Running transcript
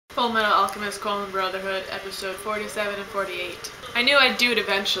Full Metal Alchemist: Brotherhood, episode 47 and 48. I knew I'd do it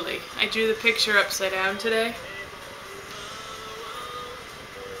eventually. I drew the picture upside down today.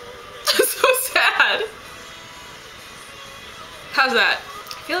 So sad! How's that?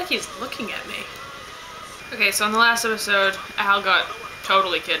 I feel like he's looking at me. Okay, so in the last episode, Al got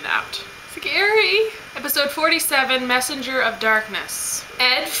totally kidnapped. Scary! Episode 47, Messenger of Darkness.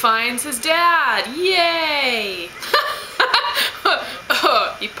 Ed finds his dad! Yay!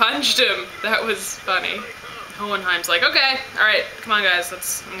 Oh, he punched him. That was funny. Hohenheim's like, okay, alright, come on guys,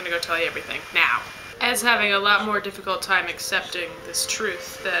 I'm gonna go tell you everything. Now. Ed's having a lot more difficult time accepting this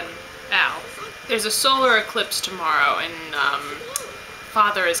truth than Al. There's a solar eclipse tomorrow, and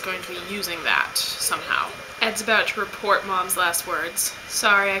Father is going to be using that somehow. Ed's about to report Mom's last words.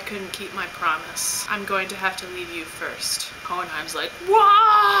 Sorry, I couldn't keep my promise. I'm going to have to leave you first. Hohenheim's like,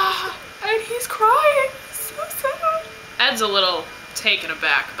 wah! And he's crying. So sad. Ed's a little taken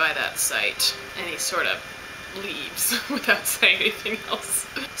aback by that sight, and he sort of leaves without saying anything else.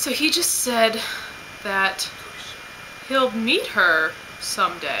 So he just said that he'll meet her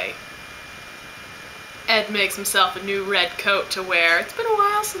someday. Ed makes himself a new red coat to wear. It's been a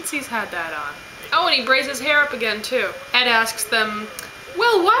while since he's had that on. Oh, and he braids his hair up again, too. Ed asks them,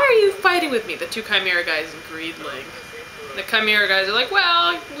 well, why are you fighting with me? The two Chimera guys and Greedling. The Chimera guys are like,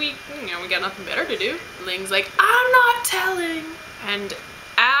 well, we got nothing better to do. Ling's like, I'm not telling. And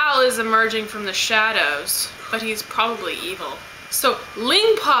Al is emerging from the shadows, but he's probably evil. So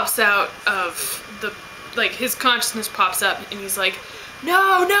Ling pops out of the, his consciousness pops up, and he's like,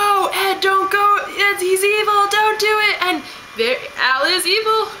 no, Ed, don't go, Ed, he's evil, don't do it. And there, Al is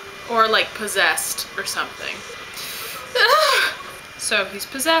evil, or possessed or something. So he's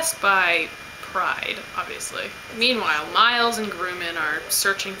possessed by pride, obviously. Meanwhile, Miles and Grumman are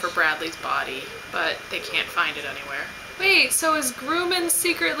searching for Bradley's body, but they can't find it anywhere. Wait, so is Grumman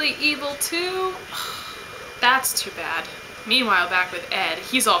secretly evil too? That's too bad. Meanwhile, back with Ed,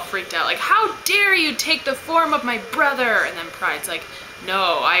 he's all freaked out, like, how dare you take the form of my brother? And then Pride's like,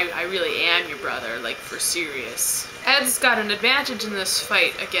 no, I really am your brother, for serious. Ed's got an advantage in this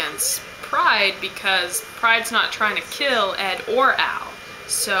fight against Pride because Pride's not trying to kill Ed or Al.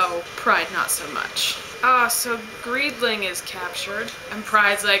 So Pride not so much. So Greedling is captured, and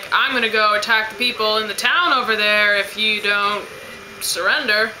Pride's like, I'm gonna go attack the people in the town over there if you don't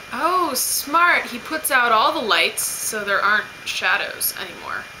surrender. Oh, smart. He puts out all the lights so there aren't shadows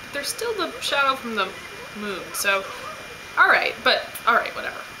anymore. But there's still the shadow from the moon, so alright,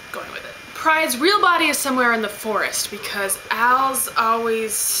 whatever. Going with it. Pride's real body is somewhere in the forest because Al's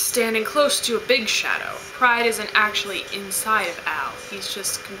always standing close to a big shadow. Pride isn't actually inside of Al. He's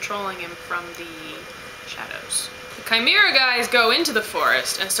just controlling him from the shadows. The Chimera guys go into the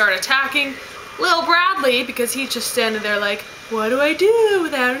forest and start attacking Lil Bradley because he's just standing there like, what do I do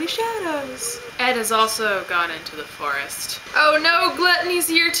without any shadows? Ed has also gone into the forest. Oh no, Gluttony's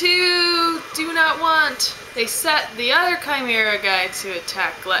here too! Do not want. They set the other Chimera guy to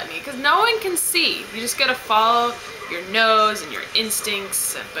attack Gluttony because no one can see. You just gotta follow your nose and your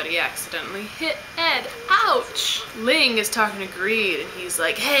instincts, but he accidentally hit Ed. Ouch! Ling is talking to Greed and he's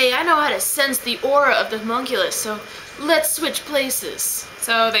like, hey, I know how to sense the aura of the homunculus, so let's switch places.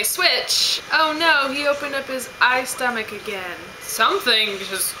 So they switch. Oh no, he opened up his eye stomach again. Something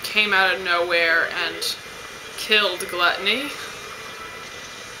just came out of nowhere and killed Gluttony.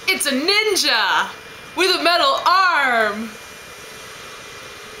 It's a ninja with a metal arm.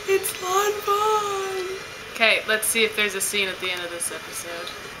 It's Lon Bon. Okay, let's see if there's a scene at the end of this episode.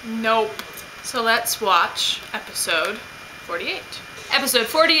 Nope. So let's watch episode 48. Episode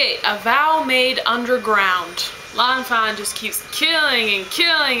 48, A Vow Made Underground. Lon Bon just keeps killing and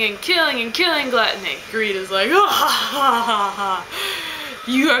killing and killing and killing Gluttony. Greed is like, oh, ha, ha, ha,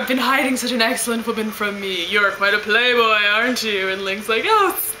 ha. You have been hiding such an excellent woman from me. You're quite a playboy, aren't you? And Ling's like,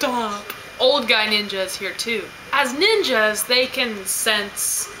 oh, stop. Old guy ninjas here too. As ninjas, they can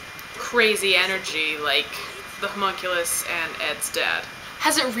sense crazy energy like the homunculus and Ed's dad.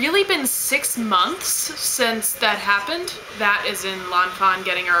 Has it really been 6 months since that happened? That is in Lon Bon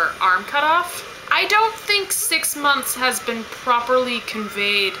getting her arm cut off. I don't think 6 months has been properly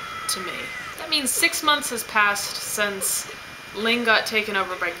conveyed to me. That means 6 months has passed since Ling got taken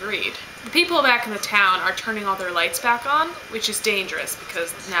over by Greed. The people back in the town are turning all their lights back on, which is dangerous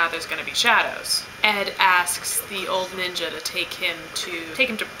because now there's gonna be shadows. Ed asks the old ninja to take him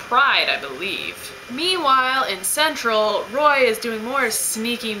to Pride, I believe. Meanwhile, in Central, Roy is doing more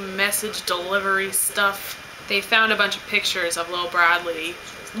sneaky message delivery stuff. They found a bunch of pictures of Lil Bradley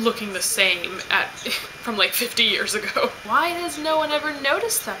looking the same from 50 years ago. Why has no one ever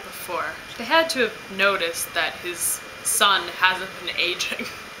noticed that before? They had to have noticed that his son hasn't been aging.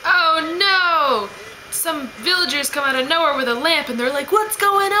 some villagers come out of nowhere with a lamp and they're like, what's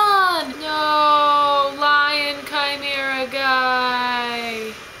going on? No, lion chimera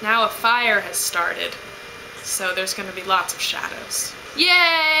guy. Now a fire has started, so there's gonna be lots of shadows.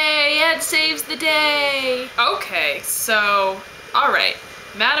 Yay, Ed saves the day. Okay, so, all right.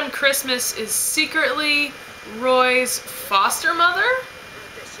 Madam Christmas is secretly Roy's foster mother?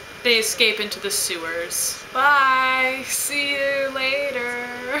 They escape into the sewers. Bye, see you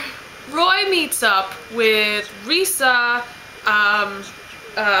later. Roy meets up with Risa,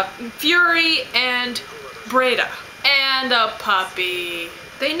 Fury, and Breda, and a puppy.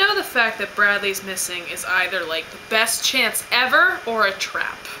 They know the fact that Bradley's missing is either like the best chance ever or a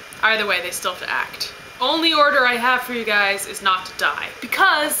trap. Either way, they still have to act. Only order I have for you guys is not to die,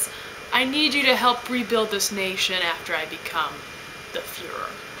 because I need you to help rebuild this nation after I become the Fuhrer.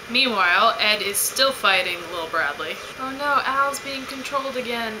 Meanwhile, Ed is still fighting little Bradley. Oh no, Al's being controlled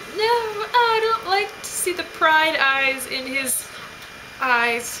again. No, I don't like to see the pride eyes in his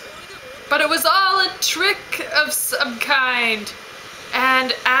eyes. But it was all a trick of some kind.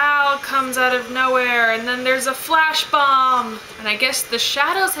 And Al comes out of nowhere, and then there's a flash bomb. And I guess the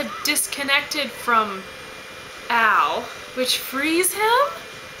shadows had disconnected from Al, which frees him?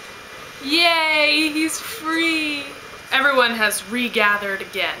 Yay, he's free. Everyone has regathered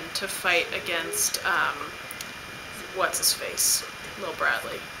again to fight against, what's-his-face? Little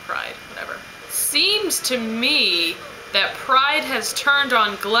Bradley, Pride, whatever. Seems to me that Pride has turned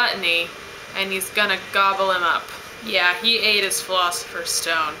on Gluttony, and he's gonna gobble him up. Yeah, he ate his Philosopher's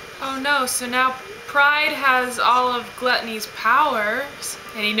Stone. Oh no, so now Pride has all of Gluttony's powers,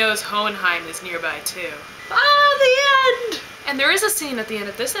 and he knows Hohenheim is nearby too. Ah, the end! And there is a scene at the end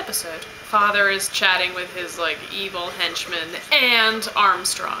of this episode. Father is chatting with his, like, evil henchman, and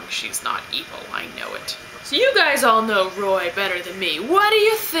Armstrong. She's not evil, I know it. So you guys all know Roy better than me. What do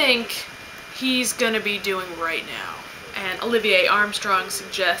you think he's gonna be doing right now? And Olivier Armstrong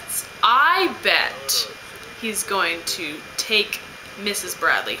suggests, I bet he's going to take Mrs.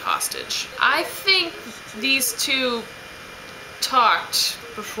 Bradley hostage. I think these two talked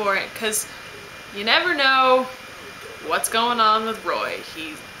before it, because you never know what's going on with Roy.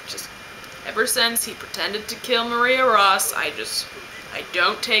 He just, ever since he pretended to kill Maria Ross, I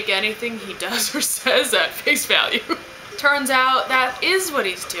don't take anything he does or says at face value. Turns out that is what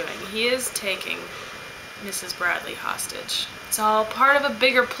he's doing. He is taking Mrs. Bradley hostage. It's all part of a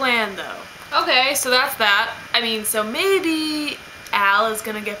bigger plan though. Okay, so that's that. I mean, so maybe Al is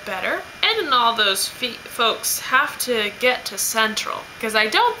gonna get better. Ed and all those folks have to get to Central, because I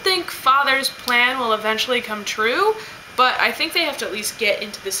don't think Father's plan will eventually come true, but I think they have to at least get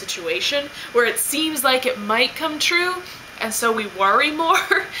into the situation where it seems like it might come true, and so we worry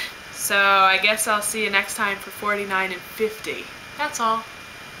more. So I guess I'll see you next time for 49 and 50. That's all.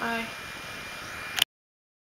 Bye.